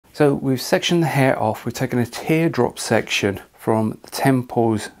So we've sectioned the hair off, we've taken a teardrop section from the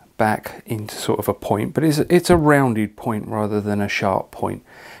temples back into sort of a point, but it's a rounded point rather than a sharp point.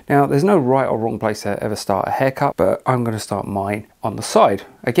 Now there's no right or wrong place to ever start a haircut, but I'm going to start mine on the side.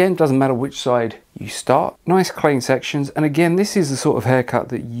 Again, doesn't matter which side you start. Nice clean sections, and again, this is the sort of haircut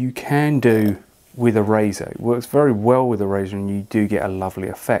that you can do with a razor. It works very well with a razor and you do get a lovely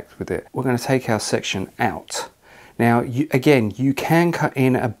effect with it. We're going to take our section out. Now again, you can cut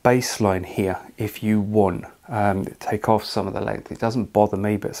in a baseline here if you want. Take off some of the length. It doesn't bother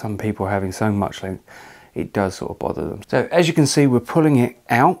me, but some people having so much length, it does sort of bother them. So as you can see, we're pulling it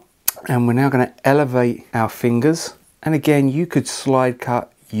out and we're now going to elevate our fingers. And again, you could slide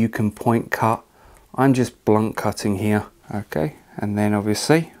cut, you can point cut. I'm just blunt cutting here. Okay, and then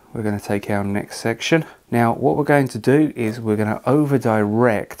obviously we're going to take our next section. Now what we're going to do is we're going to over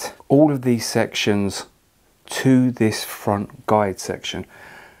direct all of these sections to this front guide section.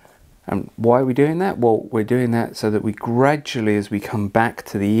 And why are we doing that? Well, we're doing that so that we gradually, as we come back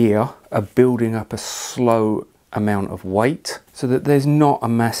to the ear, are building up a slow amount of weight so that there's not a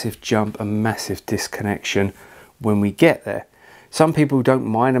massive jump, a massive disconnection when we get there. Some people don't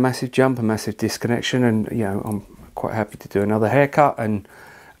mind a massive jump, a massive disconnection, and you know, I'm quite happy to do another haircut and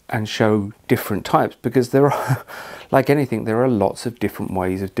show different types, because there are, like anything, there are lots of different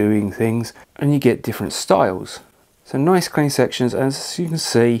ways of doing things and you get different styles. So nice clean sections, and as you can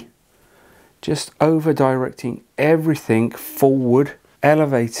see, just over directing everything forward,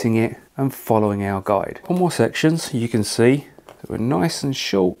 elevating it and following our guide. One more sections, you can see that we're nice and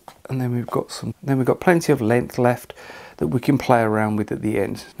short, and then we've got plenty of length left that we can play around with at the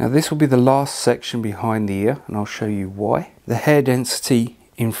end. Now this will be the last section behind the ear, and I'll show you why. The hair density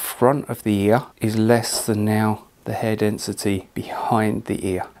in front of the ear is less than now the hair density behind the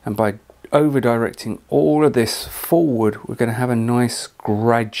ear, and by over directing all of this forward, we're going to have a nice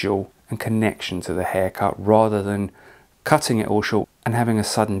gradual and connection to the haircut rather than cutting it all short and having a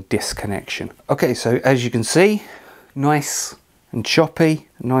sudden disconnection. Okay, so as you can see, nice and choppy,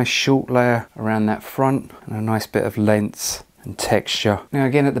 a nice short layer around that front and a nice bit of length and texture. Now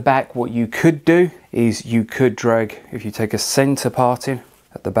again, at the back, what you could do is you could drag, if you take a center parting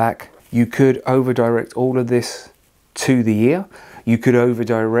at the back, you could over direct all of this to the ear. You could over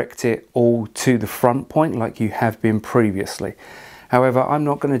direct it all to the front point like you have been previously. However, I'm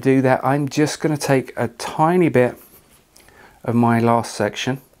not going to do that. I'm just going to take a tiny bit of my last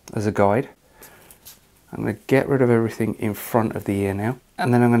section as a guide. I'm going to get rid of everything in front of the ear now.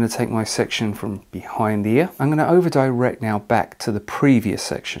 And then I'm going to take my section from behind the ear. I'm going to over direct now back to the previous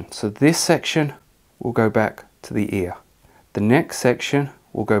section. So this section will go back to the ear. The next section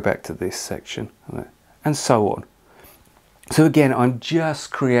will go back to this section, and so on. So again, I'm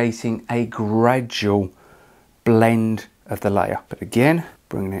just creating a gradual blend of the layer, but again,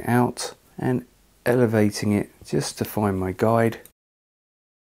 bringing it out and elevating it just to find my guide.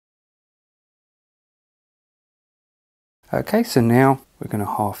 Okay, so now we're going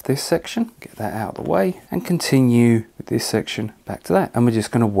to half this section, get that out of the way, and continue with this section back to that, and we're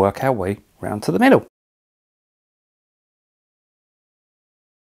just going to work our way round to the middle.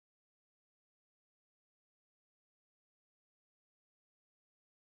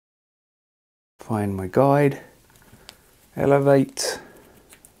 Find my guide, elevate,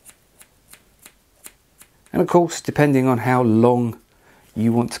 and of course, depending on how long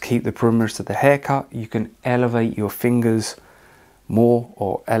you want to keep the perimeters of the haircut, you can elevate your fingers more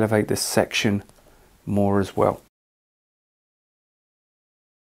or elevate the section more as well.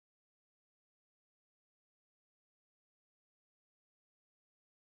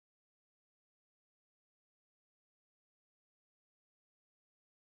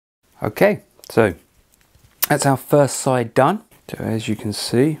 Okay, so that's our first side done. So as you can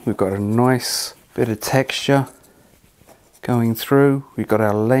see, we've got a nice bit of texture going through. We've got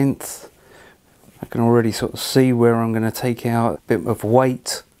our length. I can already sort of see where I'm going to take out a bit of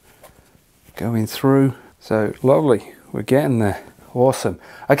weight going through. So lovely, we're getting there. Awesome.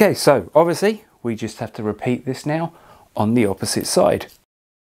 Okay, so obviously we just have to repeat this now on the opposite side.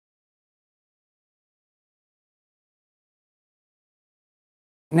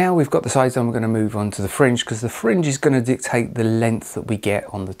 Now we've got the sides done, we're going to move on to the fringe, because the fringe is going to dictate the length that we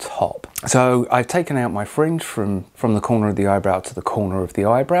get on the top. So I've taken out my fringe from the corner of the eyebrow to the corner of the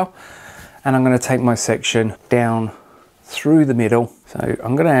eyebrow, and I'm going to take my section down through the middle. So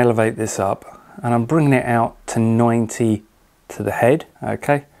I'm going to elevate this up and I'm bringing it out to 90 to the head,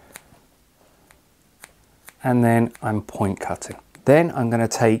 okay? And then I'm point cutting. Then I'm going to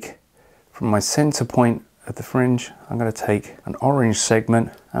take from my center point of the fringe, I'm going to take an orange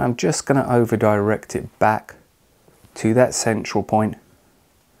segment and I'm just going to over direct it back to that central point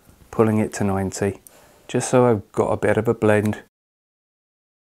pulling it to 90, just so I've got a bit of a blend.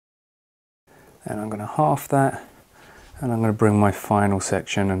 And I'm going to half that, and I'm going to bring my final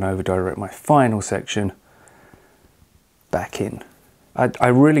section and over direct my final section back in. I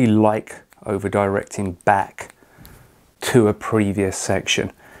really like over directing back to a previous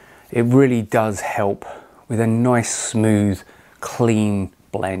section. It really does help with a nice, smooth, clean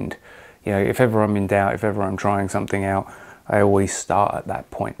blend. You know, if ever I'm in doubt, if ever I'm trying something out, I always start at that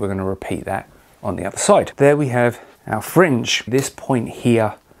point. We're going to repeat that on the other side. There we have our fringe. This point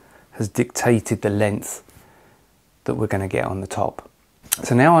here has dictated the length that we're going to get on the top.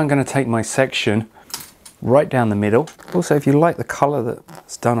 So now I'm going to take my section right down the middle. Also, if you like the colour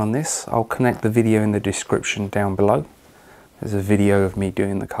that's done on this, I'll connect the video in the description down below. There's a video of me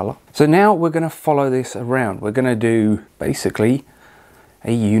doing the colour. So now we're going to follow this around. We're going to do basically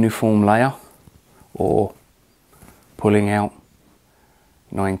a uniform layer, or pulling out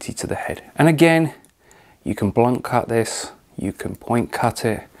 90 to the head. And again, you can blunt cut this, you can point cut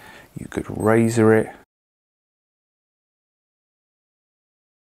it, you could razor it.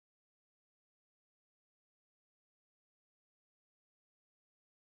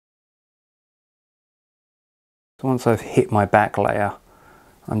 So once I've hit my back layer,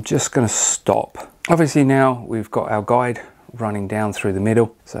 I'm just going to stop. Obviously now we've got our guide running down through the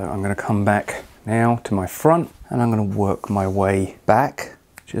middle. So I'm going to come back now to my front, and I'm going to work my way back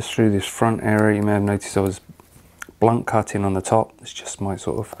just through this front area. You may have noticed I was blunt cutting on the top. It's just my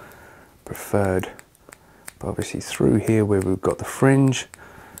sort of preferred. But obviously through here where we've got the fringe,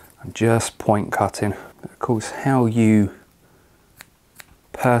 I'm just point cutting. But of course, how you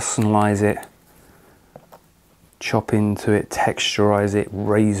personalize it, chop into it, texturize it,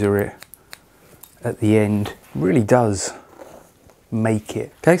 razor it at the end really does make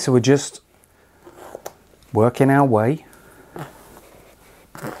it. Okay, so we're just working our way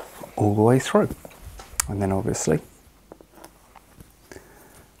all the way through. And then obviously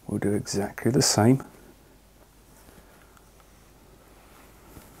we'll do exactly the same.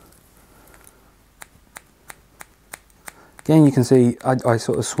 Again, you can see I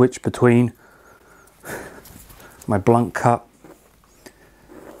sort of switch between my blunt cut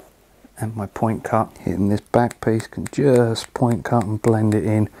and my point cut. Hitting this back piece, can just point cut and blend it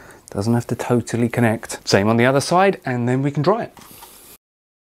in. Doesn't have to totally connect. Same on the other side, and then we can dry it.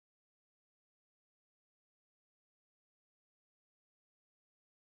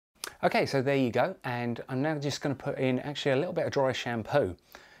 Okay, so there you go, and I'm now just going to put in actually a little bit of dry shampoo,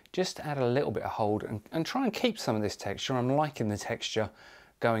 just to add a little bit of hold and try and keep some of this texture. I'm liking the texture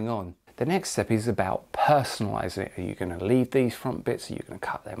going on. The next step is about personalising it. Are you going to leave these front bits? Are you going to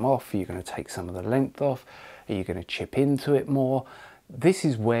cut them off? Are you going to take some of the length off? Are you going to chip into it more? This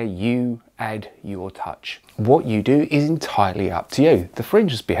is where you add your touch. What you do is entirely up to you. The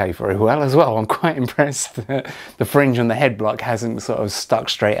fringes behave very well as well. I'm quite impressed that the fringe on the head block hasn't sort of stuck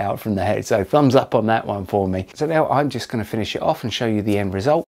straight out from the head. So thumbs up on that one for me. So now I'm just going to finish it off and show you the end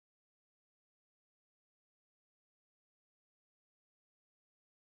result.